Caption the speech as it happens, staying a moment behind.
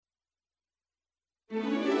Over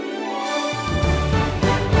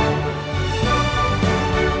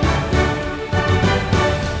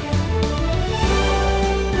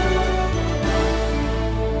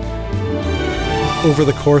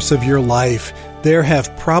the course of your life, there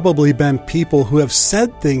have probably been people who have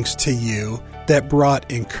said things to you that brought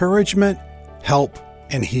encouragement, help,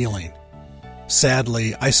 and healing.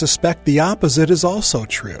 Sadly, I suspect the opposite is also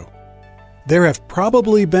true. There have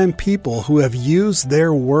probably been people who have used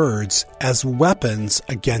their words as weapons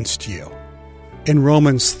against you. In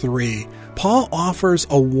Romans 3, Paul offers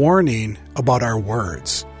a warning about our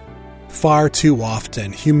words. Far too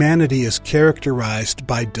often, humanity is characterized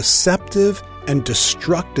by deceptive and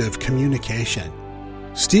destructive communication.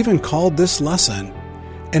 Stephen called this lesson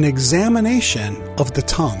an examination of the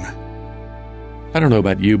tongue. I don't know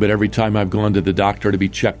about you, but every time I've gone to the doctor to be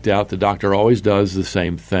checked out, the doctor always does the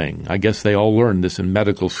same thing. I guess they all learned this in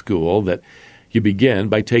medical school, that you begin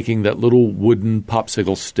by taking that little wooden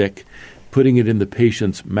popsicle stick, putting it in the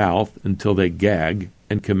patient's mouth until they gag,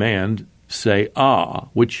 and command, say, ah,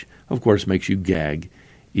 which, of course, makes you gag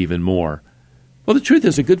even more. Well, the truth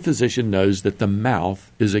is, a good physician knows that the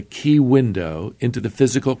mouth is a key window into the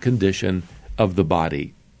physical condition of the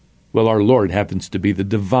body. Well, our Lord happens to be the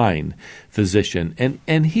divine physician,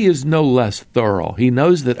 and He is no less thorough. He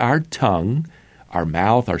knows that our tongue, our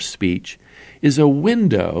mouth, our speech, is a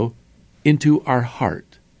window into our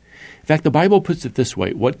heart. In fact, the Bible puts it this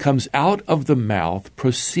way: what comes out of the mouth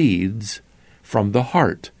proceeds from the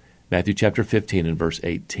heart. Matthew chapter 15 and verse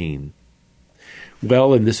 18.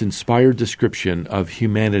 Well, in this inspired description of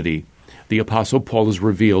humanity, the Apostle Paul has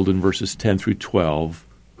revealed in verses 10 through 12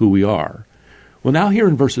 who we are. Well, now here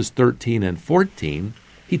in verses 13 and 14,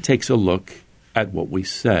 he takes a look at what we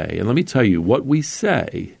say. And let me tell you, what we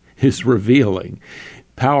say is revealing,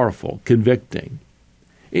 powerful, convicting.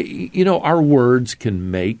 You know, our words can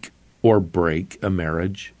make or break a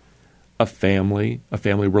marriage, a family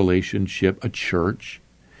relationship, a church.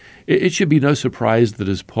 It should be no surprise that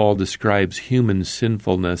as Paul describes human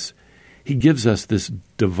sinfulness, he gives us this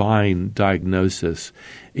divine diagnosis.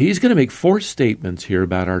 He's going to make 4 statements here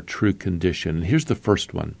about our true condition. Here's the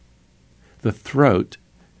first one. The throat,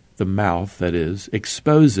 the mouth, that is,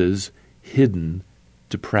 exposes hidden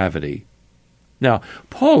depravity. Now,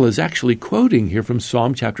 Paul is actually quoting here from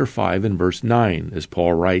Psalm chapter 5 and verse 9, as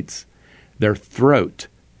Paul writes, "Their throat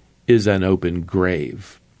is an open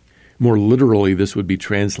grave." More literally, this would be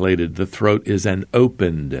translated, the throat is an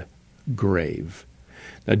opened grave.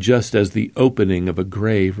 Now, just as the opening of a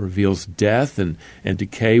grave reveals death and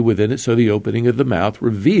decay within it, so the opening of the mouth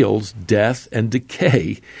reveals death and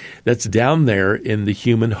decay that's down there in the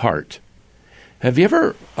human heart. Have you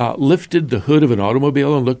ever lifted the hood of an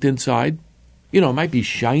automobile and looked inside? You know, it might be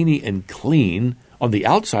shiny and clean on the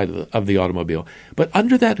outside of the automobile, but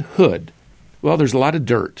under that hood, well, there's a lot of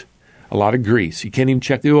dirt. A lot of grease. You can't even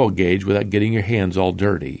check the oil gauge without getting your hands all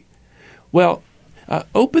dirty. Well,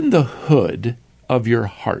 open the hood of your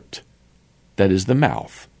heart. That is the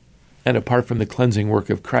mouth. And apart from the cleansing work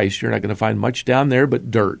of Christ, you're not going to find much down there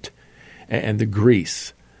but dirt and the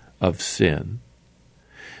grease of sin.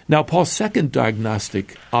 Now, Paul's second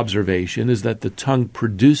diagnostic observation is that the tongue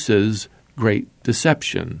produces great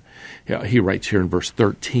deception. He writes here in verse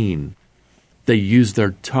 13, they use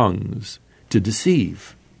their tongues to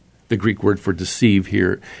deceive. The Greek word for deceive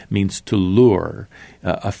here means to lure.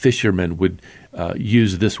 A fisherman would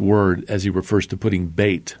use this word as he refers to putting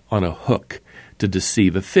bait on a hook to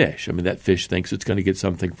deceive a fish. I mean, that fish thinks it's going to get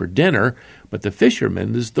something for dinner, but the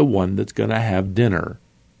fisherman is the one that's going to have dinner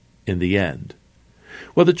in the end.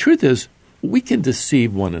 Well, the truth is, we can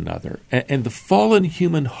deceive one another, and the fallen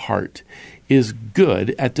human heart is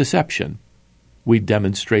good at deception. We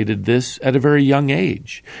demonstrated this at a very young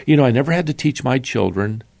age. You know, I never had to teach my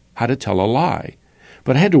children how to tell a lie,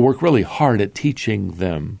 but I had to work really hard at teaching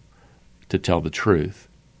them to tell the truth.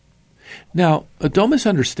 Now, don't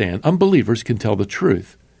misunderstand, unbelievers can tell the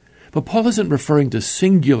truth, but Paul isn't referring to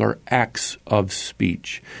singular acts of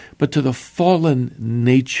speech, but to the fallen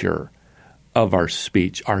nature of our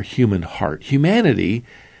speech, our human heart. Humanity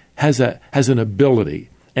has an ability,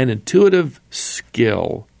 an intuitive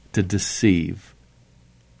skill to deceive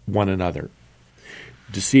one another.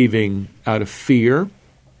 Deceiving out of fear,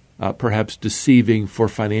 perhaps deceiving for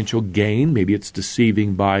financial gain. Maybe it's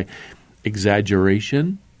deceiving by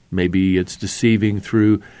exaggeration. Maybe it's deceiving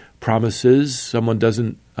through promises someone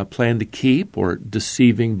doesn't plan to keep, or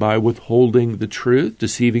deceiving by withholding the truth,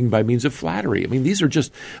 deceiving by means of flattery. I mean, these are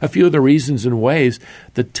just a few of the reasons and ways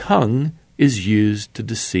the tongue is used to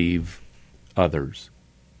deceive others.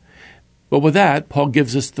 But with that, Paul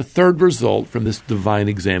gives us the third result from this divine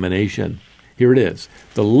examination. Here it is.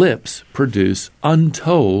 The lips produce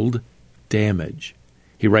untold damage.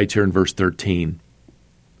 He writes here in verse 13,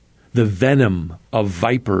 the venom of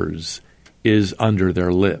vipers is under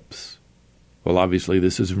their lips. Well, obviously,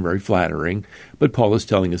 this isn't very flattering, but Paul is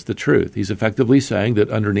telling us the truth. He's effectively saying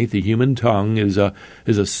that underneath the human tongue is a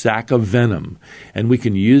sack of venom, and we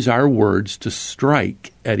can use our words to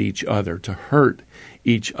strike at each other, to hurt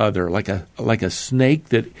each other, like a snake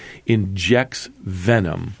that injects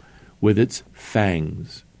venom with its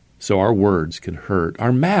fangs. So our words can hurt.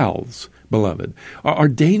 Our mouths, beloved, are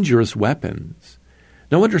dangerous weapons.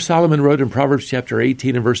 No wonder Solomon wrote in Proverbs chapter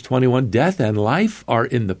 18 and verse 21, death and life are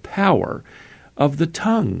in the power of the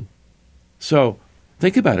tongue. So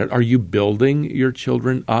think about it. Are you building your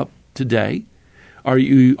children up today? Are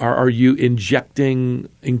you injecting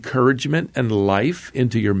encouragement and life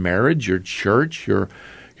into your marriage, your church, your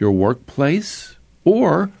workplace?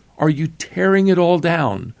 Or are you tearing it all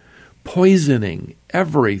down, poisoning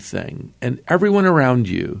everything and everyone around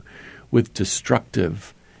you with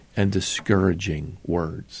destructive and discouraging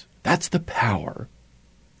words? That's the power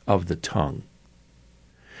of the tongue.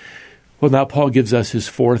 Well, now Paul gives us his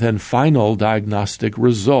fourth and final diagnostic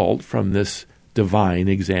result from this divine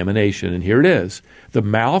examination, and here it is. The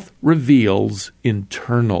mouth reveals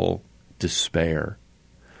internal despair.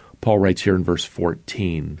 Paul writes here in verse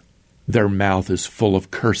 14, their mouth is full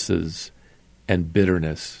of curses and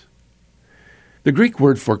bitterness. The Greek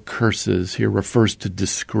word for curses here refers to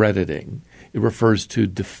discrediting. It refers to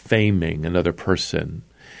defaming another person.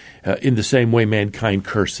 In the same way mankind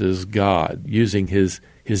curses God, using his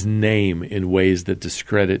name in ways that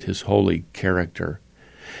discredit his holy character.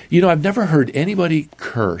 You know, I've never heard anybody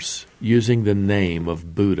curse using the name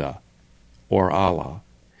of Buddha or Allah.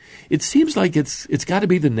 It seems like it's got to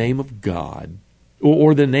be the name of God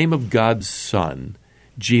or the name of God's Son,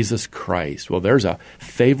 Jesus Christ. Well, there's a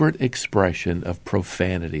favorite expression of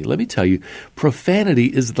profanity. Let me tell you, profanity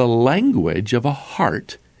is the language of a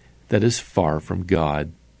heart that is far from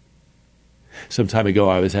God. Some time ago,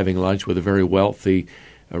 I was having lunch with a very wealthy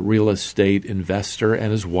real estate investor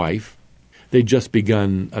and his wife. They'd just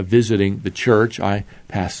begun visiting the church I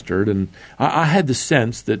pastored, and I had the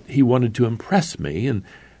sense that he wanted to impress me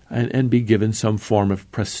and be given some form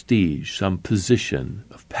of prestige, some position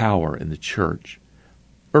of power in the church.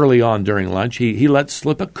 Early on during lunch, he let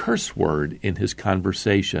slip a curse word in his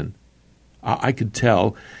conversation. I could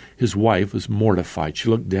tell his wife was mortified. She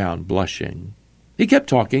looked down, blushing. He kept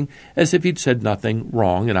talking as if he'd said nothing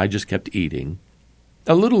wrong, and I just kept eating.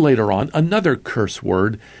 A little later on, another curse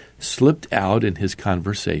word slipped out in his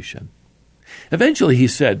conversation. Eventually he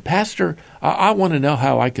said, Pastor, I want to know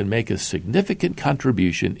how I can make a significant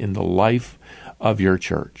contribution in the life of your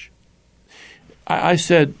church. I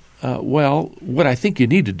said, well, what I think you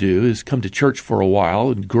need to do is come to church for a while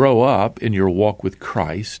and grow up in your walk with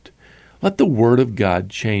Christ. Let the Word of God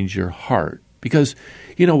change your heart. Because,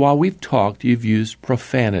 you know, while we've talked, you've used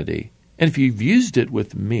profanity. And if you've used it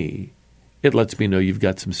with me, it lets me know you've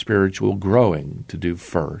got some spiritual growing to do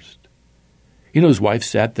first. You know, his wife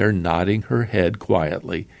sat there nodding her head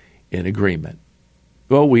quietly in agreement.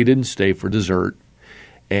 Well, we didn't stay for dessert,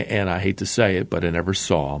 and I hate to say it, but I never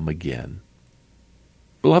saw him again.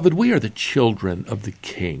 Beloved, we are the children of the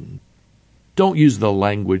King. Don't use the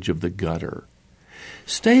language of the gutter.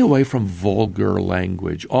 Stay away from vulgar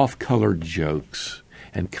language, off-colored jokes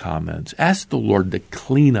and comments. Ask the Lord to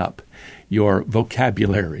clean up your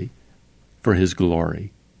vocabulary for His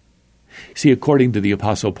glory. See, according to the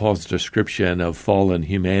Apostle Paul's description of fallen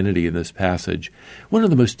humanity in this passage, one of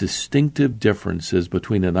the most distinctive differences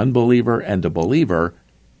between an unbeliever and a believer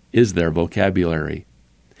is their vocabulary.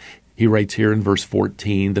 He writes here in verse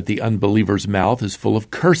 14 that the unbeliever's mouth is full of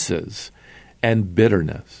curses and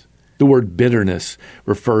bitterness. The word bitterness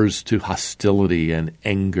refers to hostility and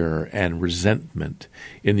anger and resentment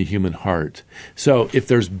in the human heart. So if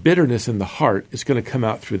there's bitterness in the heart, it's going to come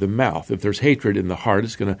out through the mouth. If there's hatred in the heart,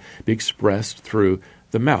 it's going to be expressed through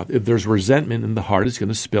the mouth. If there's resentment in the heart, it's going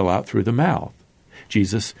to spill out through the mouth.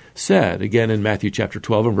 Jesus said, again in Matthew chapter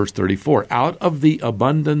 12 and verse 34, out of the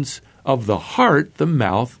abundance of the heart, the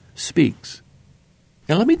mouth speaks.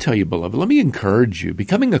 Now, let me tell you, beloved, let me encourage you.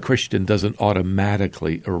 Becoming a Christian doesn't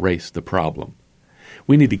automatically erase the problem.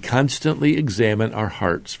 We need to constantly examine our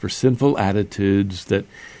hearts for sinful attitudes that,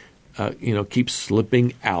 keep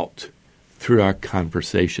slipping out through our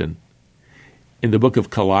conversation. In the book of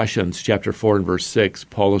Colossians, chapter 4 and verse 6,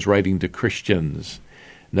 Paul is writing to Christians.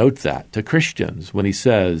 Note that, to Christians, when he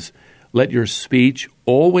says, let your speech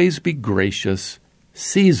always be gracious,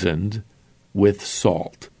 seasoned with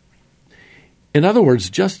salt. In other words,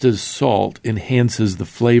 just as salt enhances the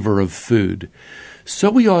flavor of food, So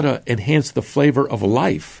we ought to enhance the flavor of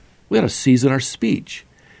life. We ought to season our speech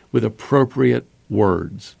with appropriate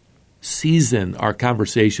words. Season our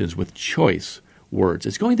conversations with choice words.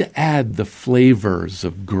 It's going to add the flavors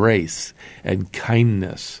of grace and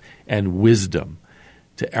kindness and wisdom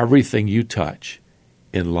to everything you touch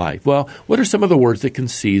in life. Well, what are some of the words that can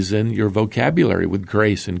season your vocabulary with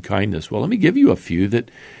grace and kindness? Well, let me give you a few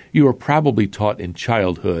that you were probably taught in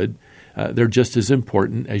childhood. They're just as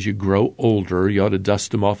important as you grow older. You ought to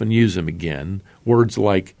dust them off and use them again. Words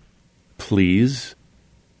like please,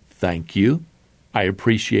 thank you, I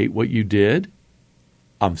appreciate what you did,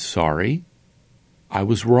 I'm sorry, I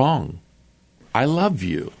was wrong, I love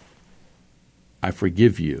you, I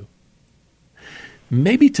forgive you.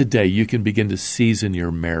 Maybe today you can begin to season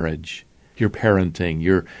your marriage, your parenting,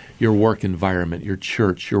 your work environment, your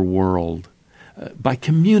church, your world, by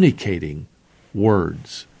communicating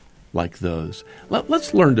words like those.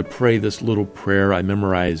 Let's learn to pray this little prayer I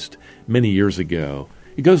memorized many years ago.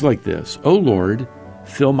 It goes like this: "O Lord,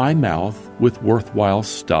 fill my mouth with worthwhile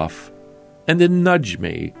stuff, and then nudge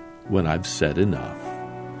me when I've said enough."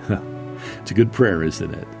 It's a good prayer,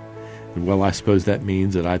 isn't it? And well, I suppose that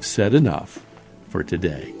means that I've said enough for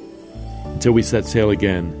today. Until we set sail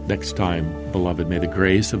again next time, beloved, may the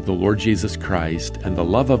grace of the Lord Jesus Christ and the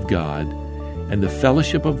love of God and the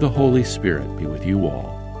fellowship of the Holy Spirit be with you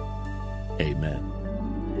all. Amen.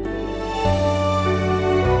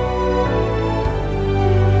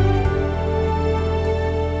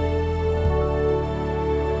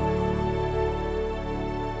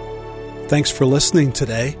 Thanks for listening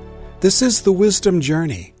today. This is The Wisdom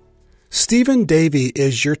Journey. Stephen Davey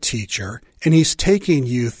is your teacher, and he's taking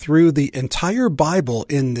you through the entire Bible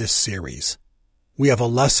in this series. We have a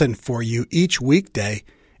lesson for you each weekday,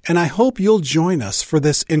 and I hope you'll join us for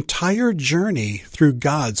this entire journey through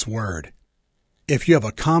God's Word. If you have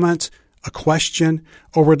a comment, a question,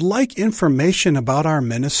 or would like information about our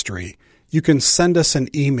ministry, you can send us an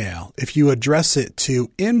email if you address it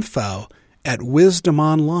to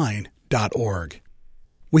info@wisdomonline.org.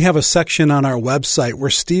 We have a section on our website where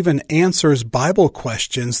Stephen answers Bible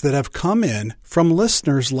questions that have come in from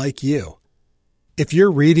listeners like you. If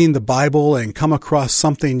you're reading the Bible and come across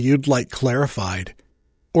something you'd like clarified,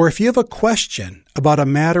 or if you have a question about a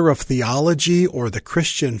matter of theology or the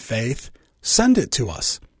Christian faith, send it to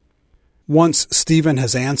us. Once Stephen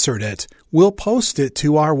has answered it, we'll post it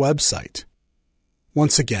to our website.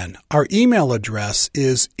 Once again, our email address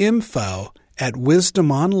is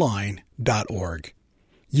info@wisdomonline.org.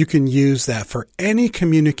 You can use that for any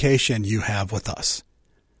communication you have with us.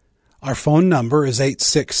 Our phone number is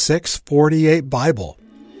 866-48-BIBLE.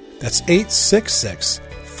 That's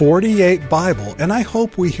 866-48-BIBLE, and I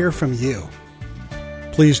hope we hear from you.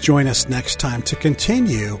 Please join us next time to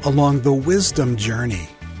continue along the wisdom journey.